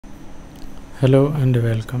Hello and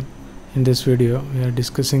welcome. In this video we are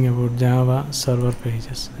discussing about Java server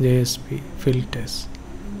pages, JSP filters.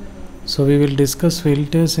 So we will discuss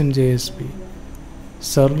filters in JSP.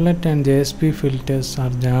 Servlet and JSP filters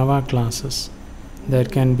are Java classes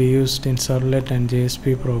that can be used in servlet and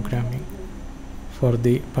JSP programming for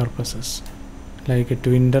the purposes like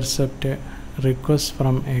to intercept a request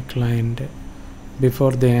from a client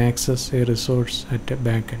before they access a resource at a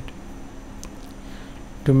backend,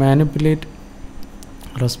 to manipulate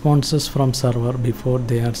responses from server before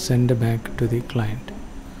they are sent back to the client.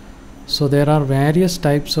 So there are various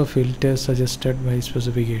types of filters suggested by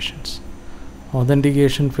specifications: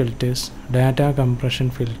 authentication filters, data compression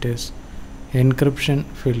filters, encryption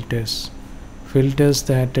filters, filters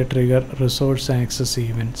that trigger resource access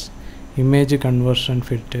events, image conversion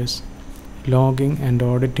filters, logging and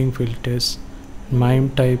auditing filters, MIME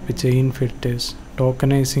type chain filters,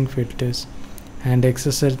 tokenizing filters, and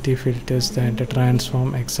XSLT filters that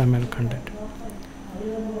transform XML content.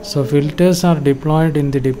 So filters are deployed in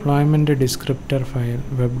the deployment descriptor file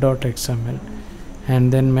web.xml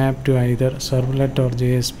and then mapped to either servlet or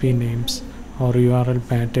JSP names or URL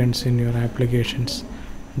patterns in your application's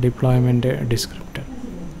deployment descriptor.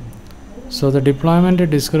 So the deployment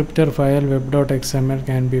descriptor file web.xml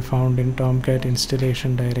can be found in Tomcat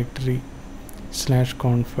installation directory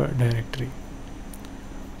 /conf directory.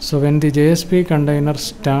 So when the JSP container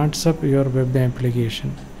starts up your web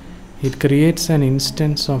application, it creates an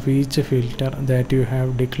instance of each filter that you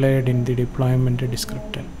have declared in the deployment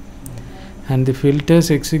descriptor, and the filters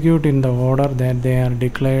execute in the order that they are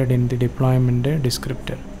declared in the deployment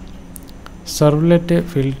descriptor. Servlet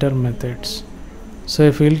filter methods. So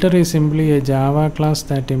a filter is simply a Java class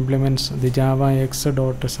that implements the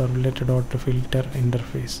javax.servlet.filter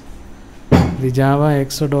interface. The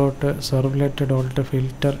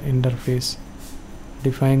javax.servlet.filter interface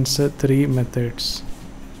defines three methods: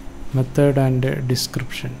 method and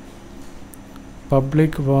description.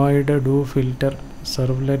 Public void do filter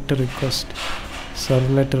servlet request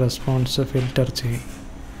servlet response filter chain.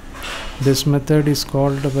 This method is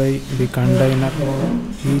called by the container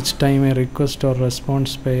each time a request or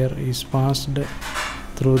response pair is passed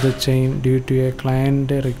through the chain due to a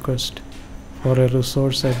client request for a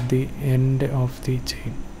resource at the end of the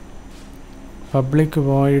chain. Public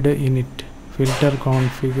void init filter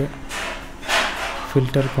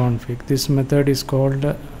config. This method is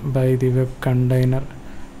called by the web container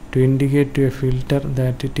to indicate to a filter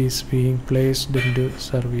that it is being placed into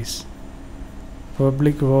service.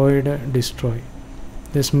 Public void destroy.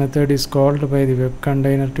 This method is called by the web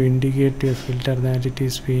container to indicate to a filter that it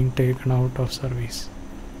is being taken out of service.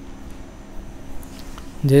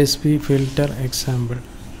 JSP filter example.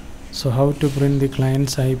 So how to print the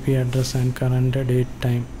client's IP address and current date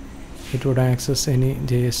time it would access any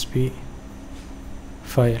JSP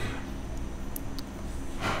file.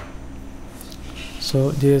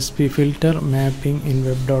 So JSP filter mapping in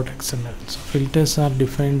web.xml. So filters are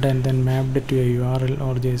defined and then mapped to a URL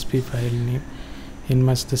or JSP file name in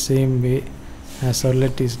much the same way as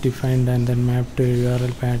servlet is defined and then mapped to a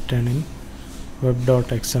URL pattern in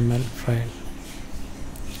web.xml file.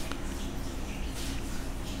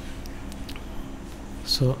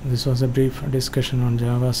 So this was a brief discussion on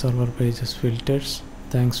Java server pages filters.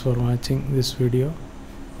 Thanks for watching this video.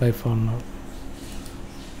 Bye for now.